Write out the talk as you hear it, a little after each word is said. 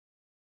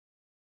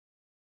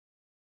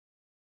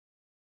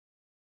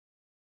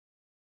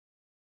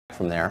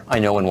from there, I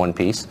know, in one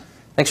piece.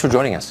 Thanks for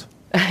joining us.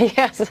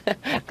 Yes,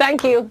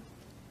 thank you.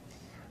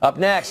 Up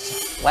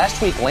next,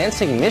 last week,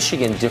 Lansing,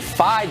 Michigan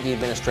defied the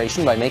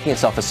administration by making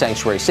itself a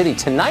sanctuary city.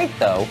 Tonight,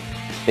 though,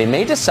 they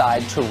may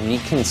decide to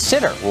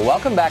reconsider. We'll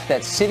welcome back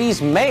that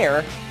city's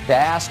mayor to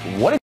ask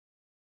what.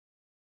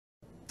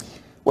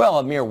 Well,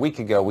 a mere week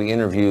ago, we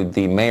interviewed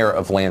the mayor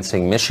of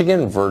Lansing,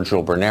 Michigan,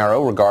 Virgil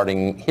Bernero,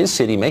 regarding his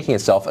city making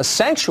itself a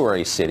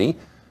sanctuary city.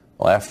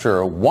 Well,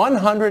 after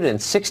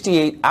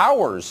 168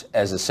 hours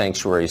as a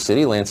sanctuary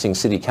city, Lansing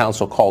City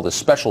Council called a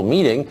special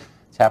meeting.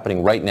 It's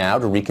happening right now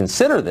to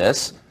reconsider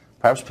this,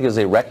 perhaps because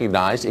they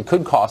recognized it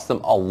could cost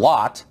them a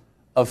lot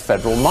of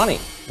federal money.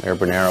 Mayor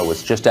Bernero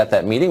was just at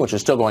that meeting, which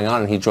is still going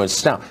on, and he joins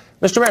us now.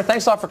 Mr. Mayor,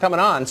 thanks a lot for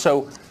coming on.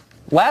 So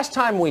last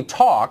time we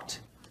talked,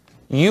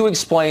 you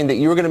explained that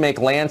you were going to make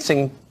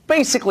Lansing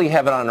basically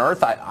heaven on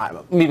earth. I'm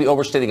maybe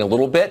overstating a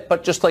little bit,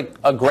 but just like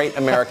a great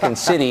American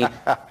city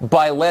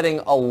by letting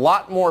a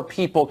lot more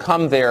people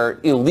come there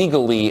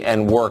illegally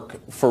and work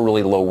for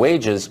really low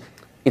wages.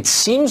 It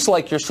seems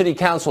like your city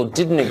council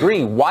didn't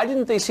agree. Why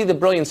didn't they see the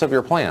brilliance of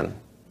your plan?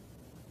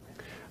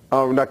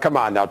 Oh, no, come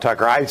on now,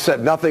 Tucker. I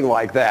said nothing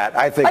like that.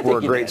 I think we're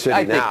a great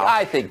city now.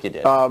 I think you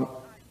did.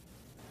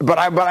 But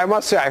I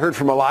must say, I heard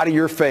from a lot of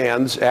your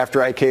fans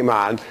after I came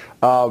on,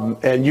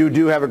 and you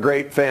do have a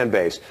great fan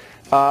base.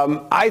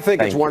 I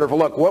think it's wonderful.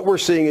 Look, what we're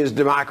seeing is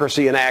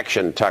democracy in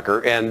action,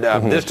 Tucker, and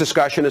this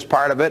discussion is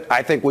part of it.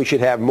 I think we should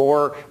have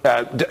more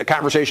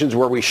conversations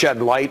where we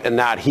shed light and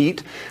not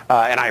heat,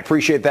 and I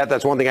appreciate that.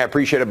 That's one thing I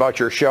appreciate about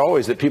your show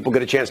is that people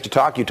get a chance to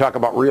talk. You talk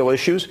about real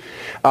issues,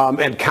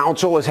 and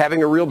council is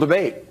having a real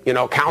debate. You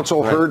know,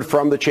 council heard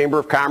from the Chamber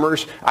of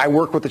Commerce. I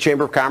work with the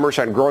Chamber of Commerce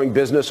on growing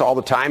business all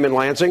the time in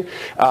Lansing,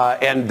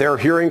 and they're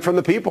hearing from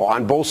the people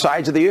on both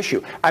sides of the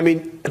issue. I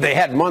mean, they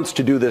had months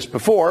to do this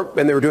before,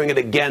 and they were doing it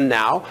again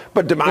now.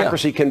 But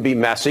democracy can be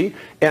messy.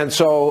 And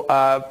so,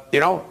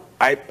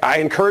 I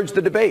encourage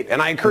the debate,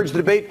 and I encourage the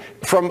debate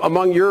from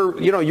among your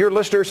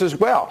listeners as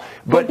well.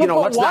 But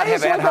let's not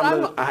have ad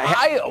hominem.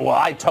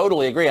 I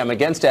totally agree. I'm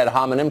against ad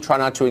hominem. Try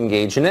not to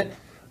engage in it.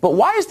 But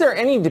why is there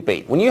any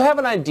debate when you have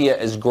an idea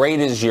as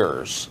great as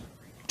yours,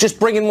 just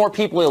bringing more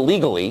people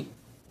illegally?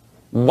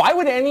 Why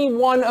would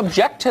anyone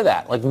object to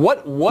that? Like, what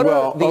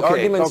are the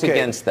arguments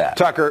against that?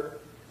 Tucker,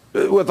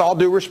 with all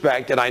due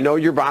respect, and I know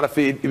you're bona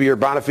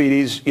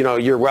fides,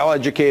 you're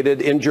well-educated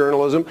in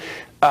journalism.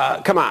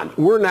 Come on,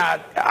 we're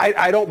not,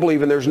 I don't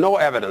believe, and there's no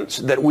evidence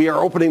that we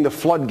are opening the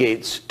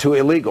floodgates to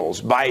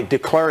illegals by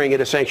declaring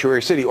it a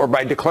sanctuary city or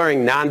by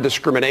declaring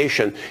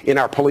non-discrimination in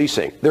our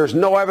policing. There's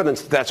no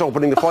evidence that's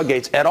opening the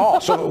floodgates at all.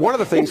 So one of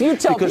the things,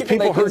 because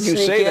people heard you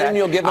say that,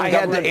 I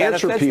had to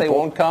answer people. They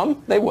won't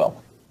come, they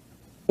will.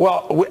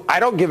 Well,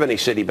 I don't give any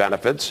city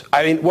benefits.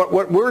 I mean,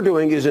 what we're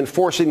doing is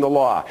enforcing the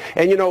law.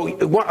 And,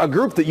 a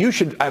group that you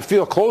should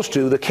feel close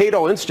to, the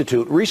Cato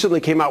Institute,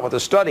 recently came out with a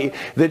study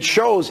that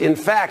shows, in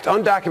fact,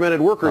 undocumented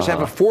workers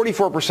have a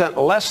 44%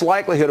 less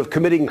likelihood of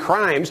committing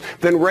crimes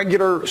than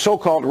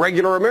so-called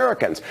regular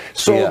Americans.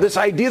 So this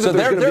idea that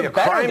there's going to be a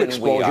crime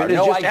explosion is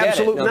just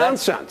absolute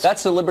nonsense.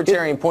 That's the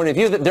libertarian point of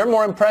view, that they're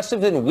more impressive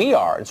than we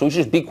are. And so we should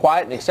just be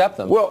quiet and accept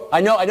them. Well,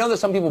 I know that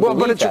some people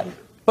believe that.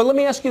 But let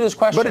me ask you this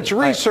question. But it's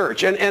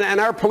research, and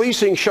our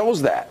policing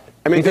shows that.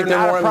 I mean, they're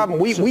not a problem.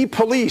 We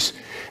police.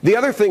 The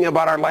other thing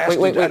about our last...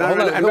 Wait, I'm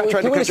not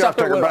trying to cut you off,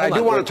 Tucker, but I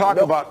do want to talk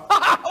about...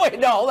 Wait,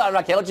 no, hold on. I'm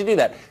not going to let you do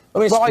that.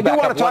 Well, I do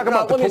want to talk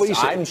about the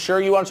policing. I'm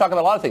sure you want to talk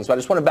about a lot of things, but I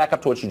just want to back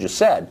up to what you just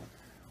said,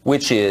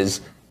 which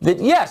is that,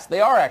 yes,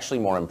 they are actually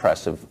more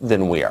impressive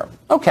than we are.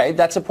 Okay,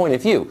 that's a point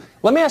of view.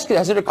 Let me ask you,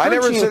 has it occurred to you...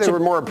 I never said they were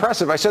more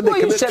impressive. I said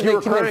they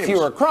commit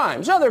fewer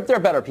crimes. No, they're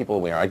better people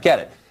than we are. I get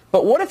it.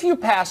 But what if you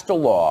passed a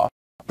law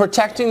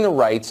protecting the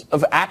rights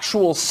of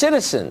actual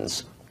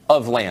citizens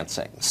of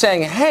Lansing,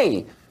 saying,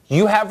 hey,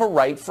 you have a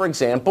right, for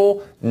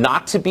example,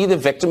 not to be the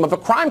victim of a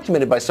crime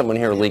committed by someone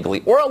here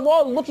legally, or a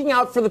law looking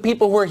out for the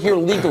people who are here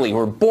legally, who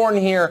are born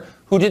here,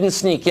 who didn't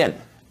sneak in.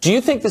 Do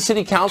you think the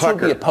city council would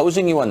be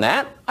opposing you on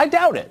that? I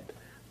doubt it.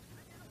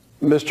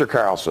 Mr.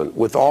 Carlson,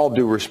 with all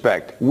due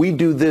respect, we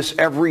do this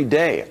every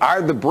day.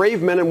 The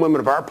brave men and women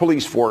of our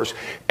police force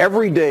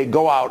every day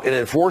go out and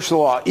enforce the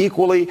law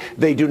equally.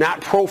 They do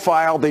not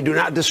profile. They do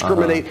not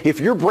discriminate.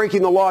 If you're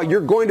breaking the law, you're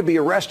going to be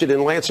arrested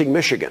in Lansing,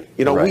 Michigan.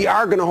 We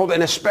are going to hold,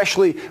 and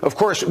especially, of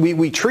course,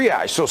 we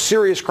triage, so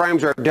serious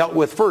crimes are dealt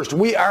with first.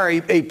 We are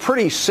a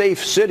pretty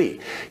safe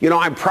city.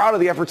 I'm proud of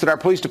the efforts that our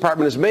police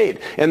department has made.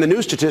 And the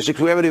new statistics,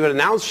 we haven't even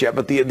announced yet,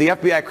 but the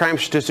FBI crime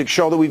statistics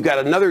show that we've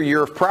got another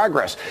year of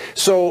progress.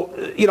 So,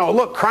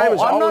 look, crime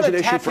is always an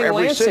issue for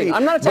every city.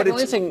 I'm not attacking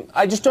Lansing.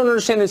 I just don't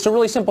understand. It's a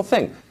really simple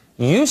thing.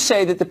 You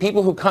say that the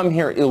people who come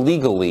here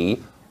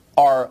illegally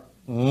are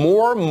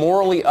more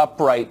morally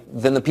upright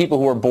than the people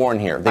who are born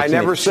here. I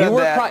never said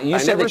that. I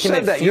never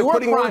said that. You're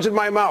putting words in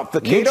my mouth.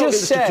 The Cato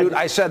Institute,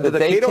 I said that the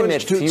Cato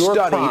Institute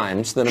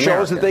study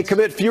shows that they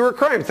commit fewer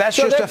crimes. That's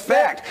just a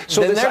fact.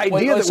 So this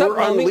idea that we're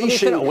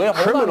unleashing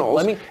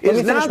criminals is nonsense. Let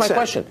me finish my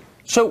question.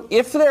 So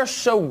if they're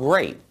so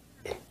great,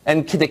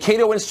 and the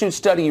Cato Institute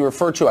study you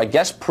refer to, I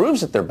guess,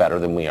 proves that they're better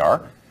than we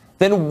are,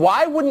 then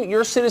why wouldn't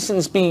your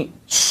citizens be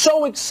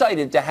so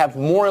excited to have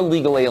more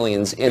illegal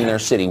aliens in their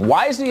city?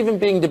 Why is it even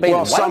being debated?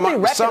 Well, why don't they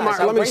recognize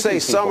how let me great say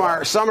these people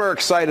are? some are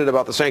excited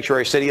about the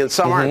sanctuary city and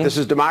some aren't. This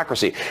is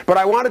democracy. But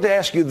I wanted to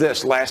ask you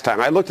this last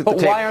time. I looked at the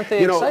tape. Why aren't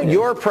they excited?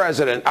 Your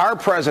president, our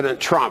president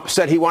Trump,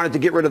 said he wanted to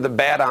get rid of the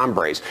bad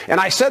hombres. And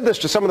I said this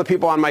to some of the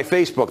people on my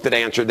Facebook that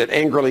answered, that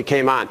angrily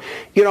came on.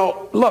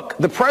 Look,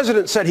 the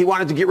president said he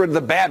wanted to get rid of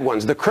the bad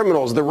ones, the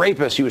criminals, the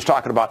rapists he was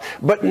talking about.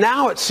 But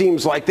now it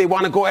seems like they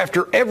want to go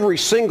after every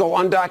single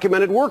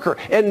undocumented worker.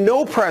 And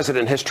no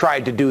president has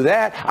tried to do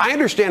that. I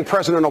understand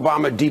President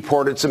Obama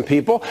deported some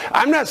people.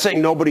 I'm not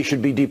saying nobody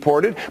should be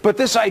deported, but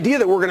this idea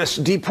that we're going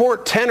to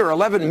deport 10 or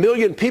 11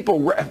 million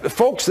people,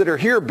 folks that are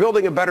here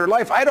building a better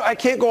life, I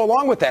can't go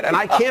along with that. And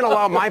I can't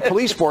allow my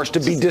police force to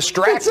be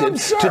distracted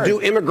to do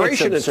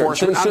immigration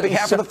enforcement on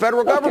behalf of the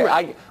federal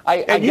government.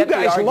 And you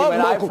guys love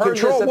local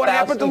control. What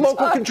happened to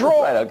local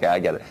control? Right, okay, I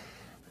get it.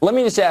 Let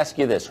me just ask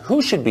you this.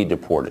 Who should be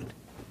deported?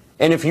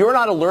 And if you're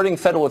not alerting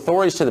federal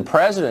authorities to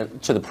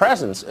the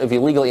presence of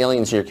illegal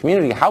aliens in your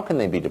community, how can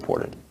they be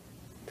deported?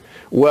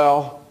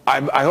 Well,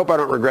 I hope I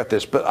don't regret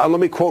this, but let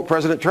me quote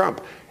President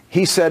Trump.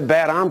 He said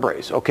bad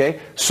hombres, okay?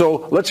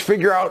 So let's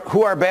figure out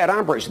who are bad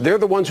hombres. They're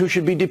the ones who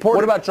should be deported.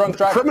 What about drunk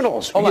drivers?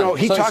 Criminals.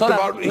 He talked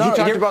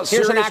about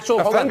serious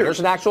offenders. Here's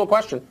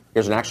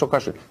an actual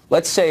question.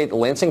 Let's say the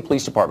Lansing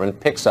Police Department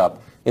picks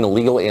up an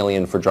illegal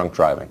alien for drunk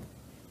driving.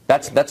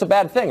 That's a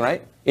bad thing,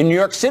 right? In New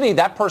York City,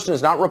 that person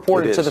is not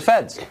reported to the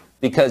feds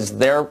because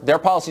their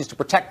policy is to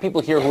protect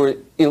people here who are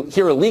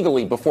here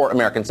illegally before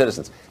American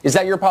citizens. Is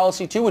that your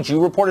policy too? Would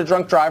you report a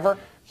drunk driver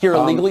here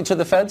illegally to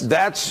the feds?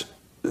 That's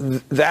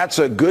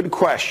a good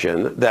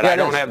question that I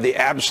don't have the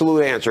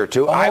absolute answer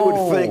to. I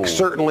would think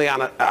certainly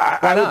on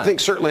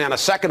a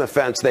second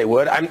offense they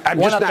would. I'm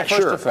just not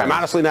sure. I'm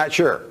honestly not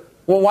sure.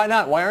 Well, why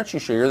not? Why aren't you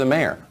sure? You're the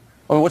mayor.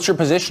 I mean, what's your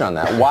position on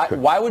that?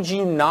 Why would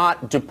you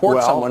not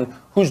deport someone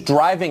who's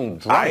driving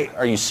drunk?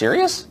 Are you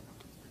serious?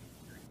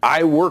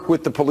 I work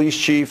with the police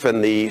chief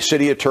and the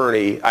city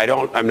attorney.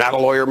 I'm not a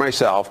lawyer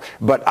myself,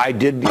 but I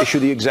did issue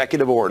the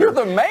executive order. You're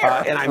the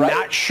mayor, and I'm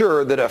not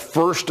sure that a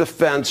first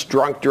offense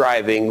drunk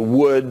driving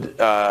would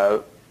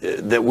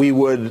that we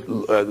would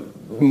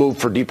move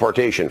for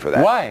deportation for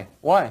that.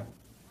 Why?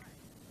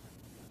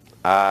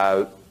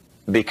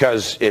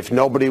 Because if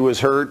nobody was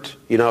hurt,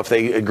 if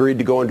they agreed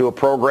to go into a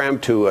program,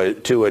 to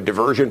a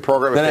diversion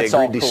program, then if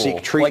they agreed to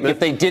seek treatment. Like if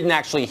they didn't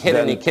actually hit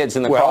any kids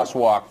in the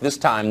crosswalk this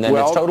time, then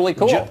it's totally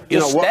cool.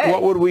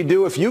 What would we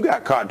do if you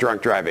got caught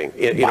drunk driving?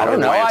 I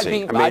don't know.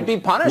 I'd be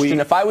punished.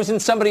 And if I was in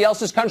somebody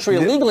else's country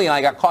illegally and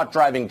I got caught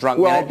driving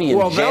drunk, then I'd be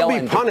in jail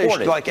and deported. They'll be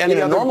punished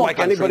like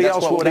anybody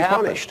else would be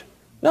punished.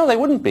 No, they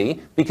wouldn't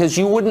be, because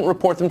you wouldn't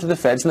report them to the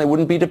feds and they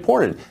wouldn't be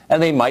deported. And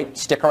they might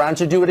stick around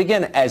to do it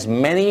again, as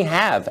many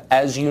have,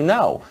 as you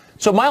know.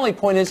 So my only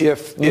point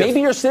is, maybe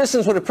your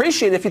citizens would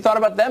appreciate it if you thought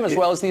about them as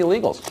well as the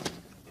illegals.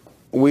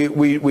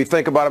 We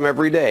think about them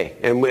every day,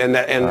 and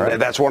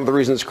that's one of the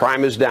reasons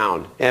crime is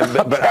down.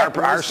 But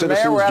our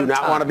citizens do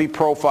not want to be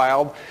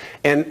profiled,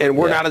 and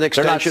we're not an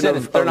extension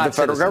of the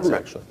federal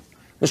government. Actually.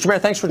 Mr. Mayor,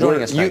 thanks for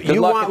joining us.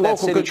 You want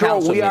local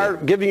control. We are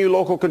giving you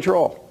local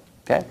control.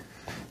 Okay.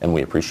 And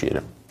we appreciate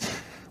it.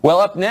 Well,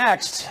 up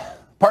next,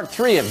 part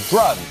 3 of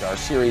Drugged, our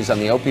series on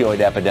the opioid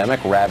epidemic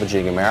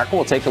ravaging America.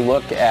 We'll take a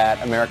look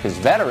at America's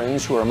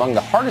veterans who are among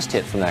the hardest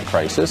hit from that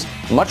crisis,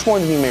 much more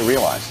than you may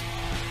realize.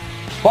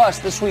 Plus,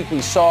 this week we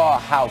saw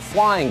how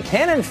flying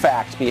can, in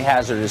fact, be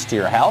hazardous to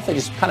your health. It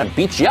just kind of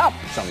beats you up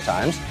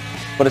sometimes,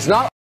 but it's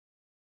not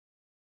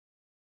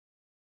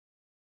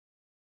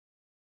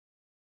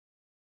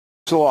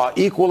law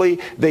equally.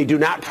 They do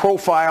not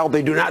profile.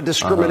 They do not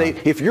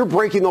discriminate. If you're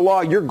breaking the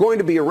law, you're going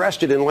to be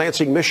arrested in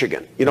Lansing,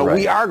 Michigan.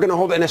 We are going to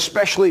hold, and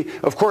especially,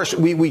 of course,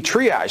 we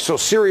triage. So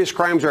serious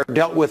crimes are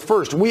dealt with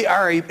first. We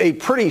are a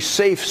pretty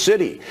safe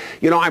city.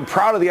 I'm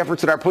proud of the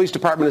efforts that our police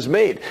department has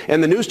made.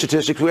 And the new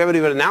statistics we haven't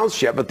even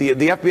announced yet, but the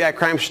FBI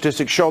crime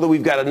statistics show that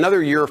we've got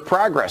another year of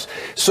progress.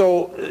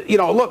 So,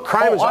 look,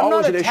 crime is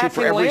always an issue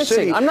for every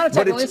city. I'm not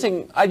attacking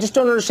Lansing. I just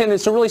don't understand.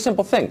 It's a really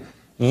simple thing.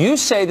 You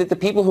say that the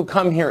people who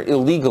come here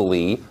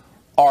illegally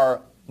are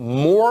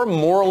more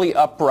morally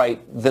upright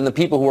than the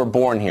people who are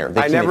born here.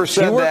 I never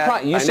said that.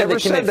 I never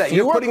said that.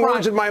 You're putting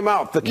words in my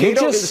mouth. The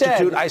Cato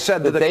Institute, I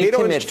said that the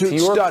Cato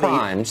Institute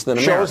study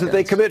shows that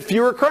they commit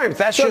fewer crimes.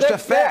 That's just a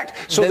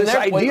fact. So this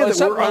idea that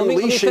we're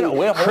unleashing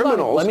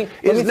criminals is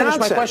nonsense. Let me finish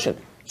my question.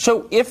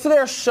 So if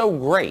they're so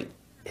great,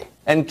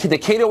 and the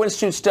Cato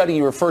Institute study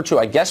you refer to,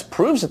 I guess,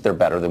 proves that they're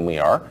better than we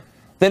are,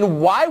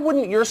 then why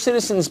wouldn't your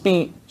citizens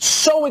be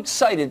so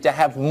excited to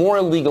have more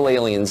illegal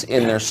aliens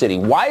in their city?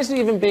 Why is it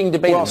even being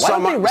debated? Well,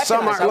 some are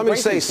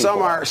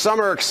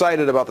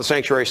excited about the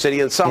sanctuary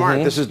city and some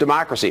aren't. This is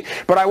democracy.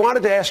 But I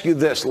wanted to ask you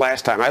this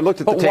last time. I looked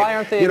at the tape. Why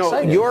aren't they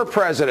excited? Your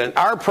president,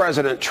 our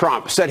president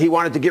Trump, said he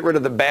wanted to get rid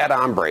of the bad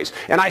hombres.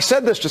 And I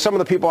said this to some of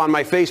the people on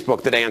my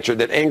Facebook that answered,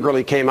 that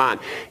angrily came on.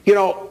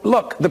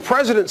 Look, the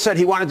president said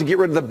he wanted to get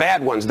rid of the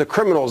bad ones, the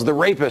criminals, the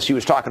rapists he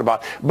was talking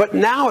about. But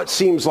now it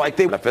seems like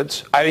they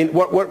benefits. I mean,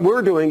 what What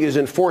we're doing is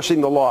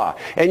enforcing the law.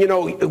 And, you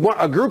know,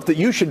 a group that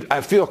you should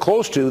feel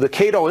close to, the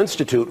Cato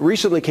Institute,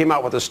 recently came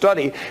out with a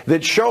study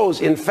that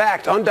shows, in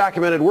fact,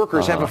 undocumented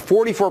workers have a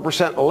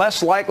 44%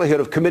 less likelihood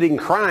of committing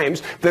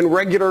crimes than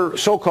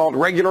so-called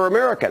regular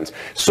Americans.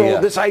 So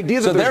this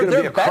idea that there's going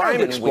to be a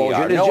crime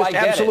explosion is just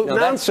absolute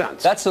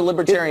nonsense. That's the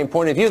libertarian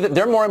point of view, that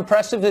they're more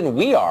impressive than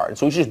we are, and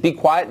so we should just be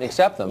quiet and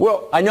accept them.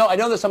 Well, I know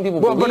that some people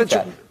believe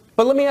that.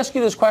 But let me ask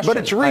you this question. But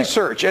it's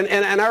research,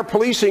 and our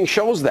policing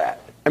shows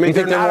that. I mean,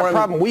 they're not a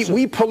problem.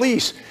 We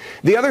police.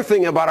 The other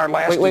thing about our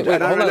last... Wait, I'm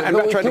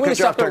not trying to cut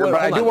you off, Tucker,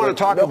 but I do want to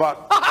talk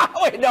about...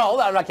 Wait, no, hold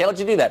on. I can't let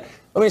you do that.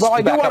 Well,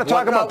 I do want to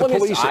talk about the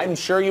policing. I'm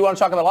sure you want to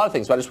talk about a lot of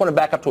things, but I just want to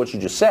back up to what you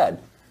just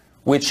said,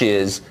 which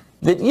is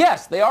that,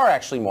 yes, they are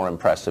actually more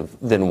impressive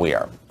than we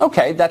are.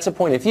 Okay, that's a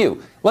point of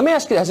view. Let me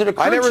ask you, has it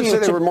occurred to you... I never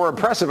said they were more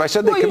impressive. I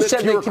said they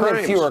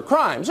commit fewer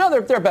crimes. No,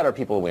 they're better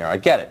people than we are. I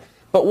get it.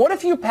 But what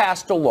if you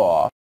passed a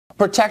law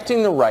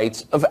protecting the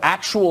rights of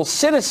actual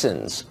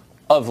citizens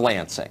of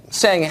Lansing,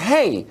 saying,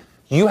 hey,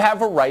 you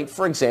have a right,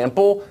 for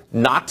example,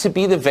 not to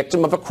be the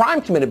victim of a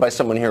crime committed by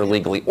someone here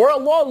illegally, or a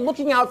law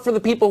looking out for the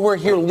people who are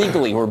here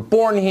legally, who were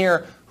born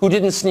here, who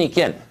didn't sneak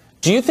in?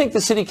 Do you think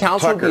the city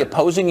council would be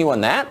opposing you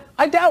on that?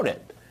 I doubt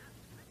it.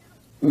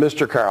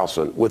 Mr.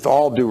 Carlson, with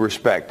all due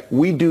respect,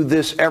 we do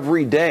this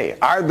every day.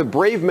 The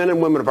brave men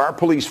and women of our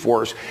police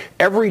force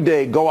every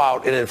day go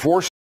out and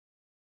enforce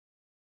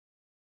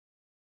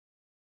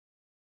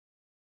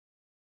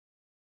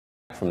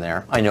from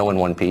there, I know, in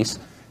one piece.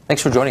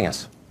 Thanks for joining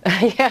us.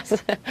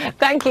 Yes,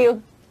 thank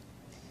you.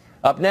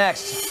 Up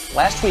next,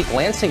 last week,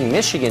 Lansing,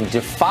 Michigan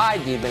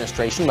defied the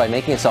administration by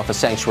making itself a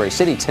sanctuary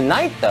city.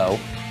 Tonight, though,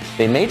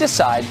 they may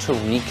decide to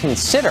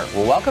reconsider.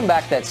 We'll welcome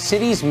back that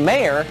city's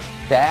mayor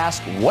to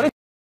ask what...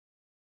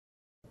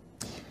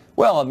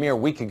 Well, a mere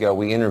week ago,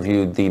 we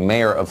interviewed the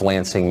mayor of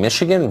Lansing,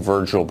 Michigan,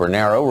 Virgil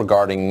Bernero,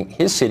 regarding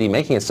his city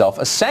making itself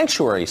a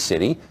sanctuary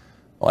city.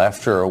 Well,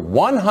 after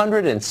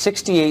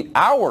 168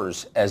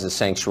 hours as a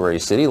sanctuary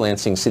city,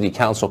 Lansing City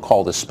Council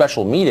called a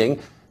special meeting.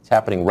 It's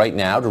happening right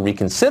now to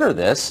reconsider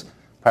this,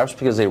 perhaps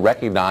because they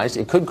recognized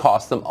it could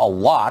cost them a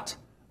lot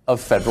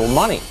of federal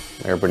money.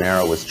 Mayor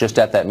Bernero was just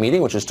at that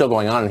meeting, which is still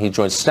going on, and he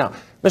joins us now.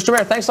 Mr.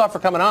 Mayor, thanks a lot for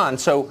coming on.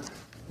 So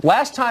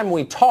last time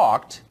we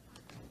talked,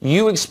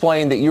 you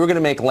explained that you were going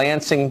to make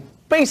Lansing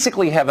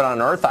basically heaven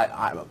on earth.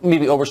 I'm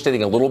maybe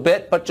overstating a little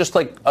bit, but just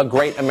like a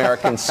great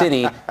American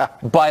city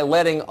by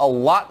letting a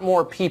lot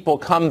more people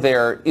come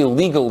there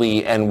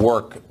illegally and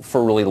work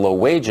for really low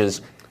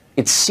wages.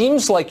 It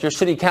seems like your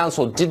city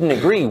council didn't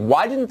agree.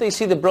 Why didn't they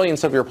see the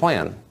brilliance of your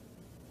plan?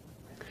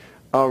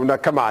 Oh, no,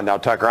 come on now,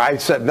 Tucker. I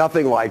said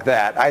nothing like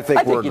that. I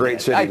think we're a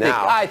great city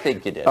now. I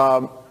think you did.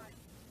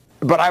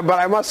 But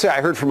I must say,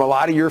 I heard from a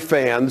lot of your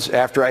fans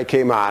after I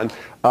came on,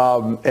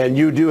 and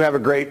you do have a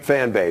great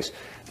fan base.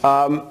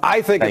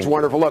 I think it's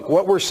wonderful. Look,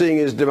 what we're seeing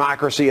is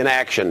democracy in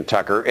action,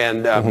 Tucker,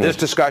 and this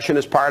discussion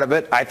is part of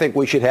it. I think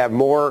we should have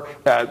more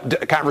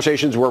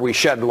conversations where we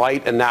shed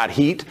light and not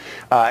heat,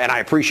 and I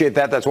appreciate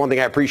that. That's one thing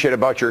I appreciate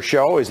about your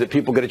show, is that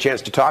people get a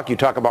chance to talk. You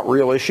talk about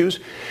real issues,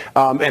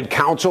 and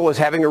council is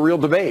having a real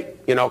debate.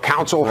 You know,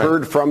 council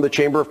heard from the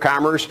Chamber of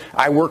Commerce.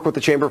 I work with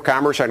the Chamber of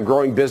Commerce on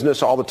growing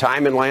business all the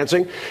time in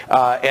Lansing,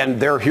 and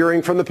they're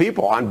hearing from the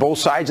people on both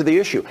sides of the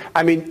issue.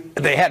 I mean,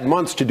 they had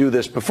months to do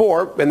this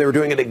before, and they were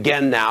doing it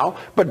again now.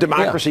 But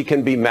democracy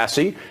can be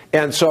messy.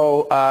 And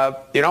so,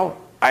 you know,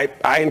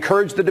 I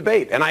encourage the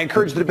debate, and I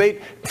encourage the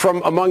debate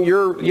from among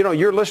your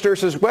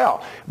listeners as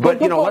well.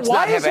 But you know, let's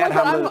not have ad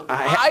hominem.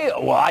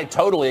 Well, I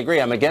totally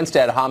agree. I'm against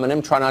ad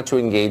hominem. Try not to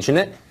engage in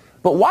it.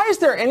 But why is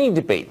there any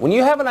debate when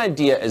you have an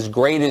idea as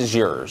great as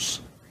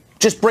yours,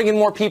 just bringing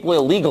more people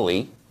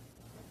illegally?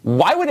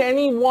 Why would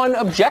anyone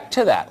object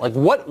to that? Like,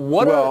 what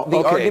are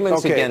the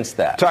arguments against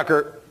that?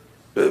 Tucker,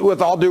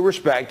 with all due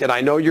respect, and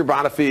I know you're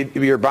bona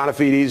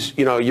fides,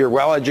 you know, you're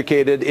well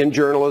educated in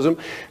journalism.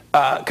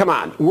 Come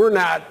on,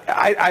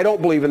 I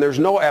don't believe, and there's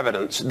no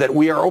evidence that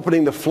we are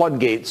opening the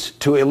floodgates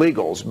to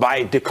illegals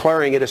by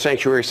declaring it a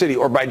sanctuary city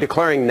or by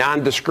declaring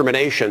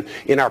non-discrimination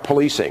in our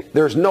policing.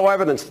 There's no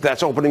evidence that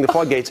that's opening the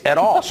floodgates at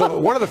all. So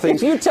one of the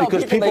things,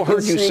 because people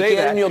heard you say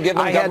that,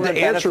 I had to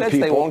answer people.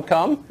 They won't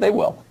come. They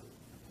will.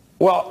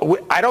 Well,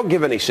 I don't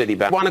give any city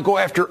benefits. I want to go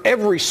after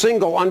every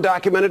single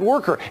undocumented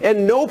worker,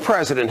 and no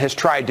president has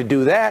tried to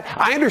do that.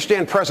 I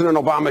understand President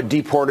Obama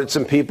deported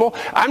some people.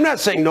 I'm not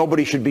saying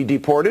nobody should be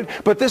deported,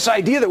 but this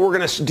idea that we're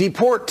going to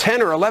deport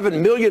 10 or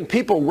 11 million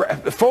people,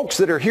 folks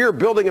that are here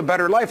building a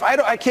better life,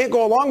 I can't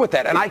go along with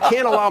that, and I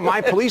can't allow my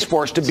police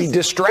force to be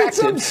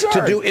distracted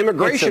to do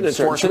immigration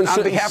enforcement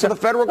on behalf of the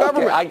federal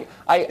government.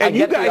 And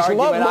you guys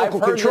love local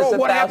control.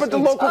 What happened to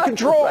local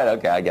control? Right,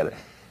 okay, I get it.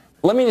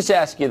 Let me just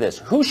ask you this.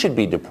 Who should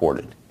be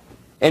deported?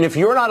 And if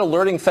you're not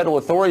alerting federal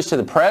authorities to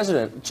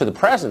the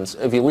presence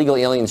of illegal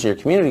aliens in your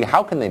community,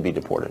 how can they be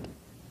deported?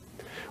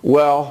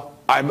 Well,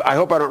 I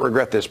hope I don't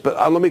regret this, but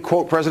let me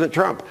quote President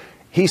Trump.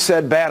 He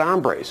said bad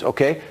hombres,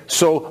 okay?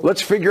 So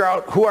let's figure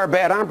out who are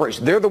bad hombres.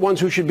 They're the ones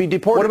who should be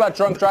deported. What about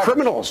drunk drivers?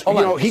 Criminals.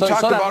 He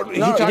talked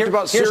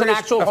about serious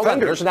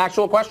offenders. Here's an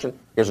actual question.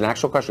 Here's an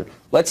actual question.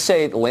 Let's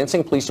say the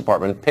Lansing Police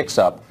Department picks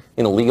up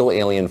an illegal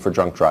alien for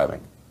drunk driving.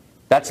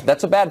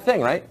 That's a bad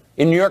thing, right?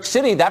 In New York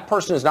City, that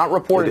person is not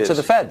reported to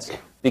the feds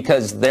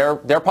because their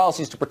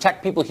policy is to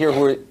protect people here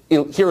who are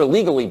here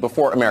illegally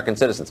before American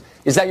citizens.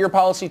 Is that your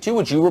policy too?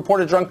 Would you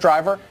report a drunk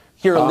driver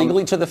here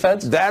illegally to the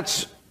feds?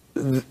 That's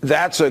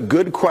a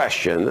good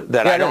question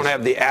that I don't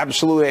have the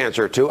absolute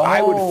answer to.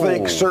 I would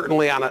think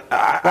certainly on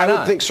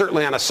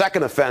a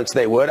second offense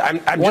they would.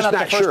 I'm just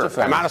not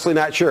sure. I'm honestly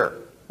not sure.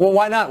 Well,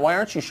 why not? Why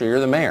aren't you sure? You're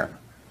the mayor.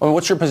 I mean,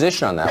 what's your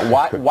position on that?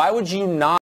 Why would you not?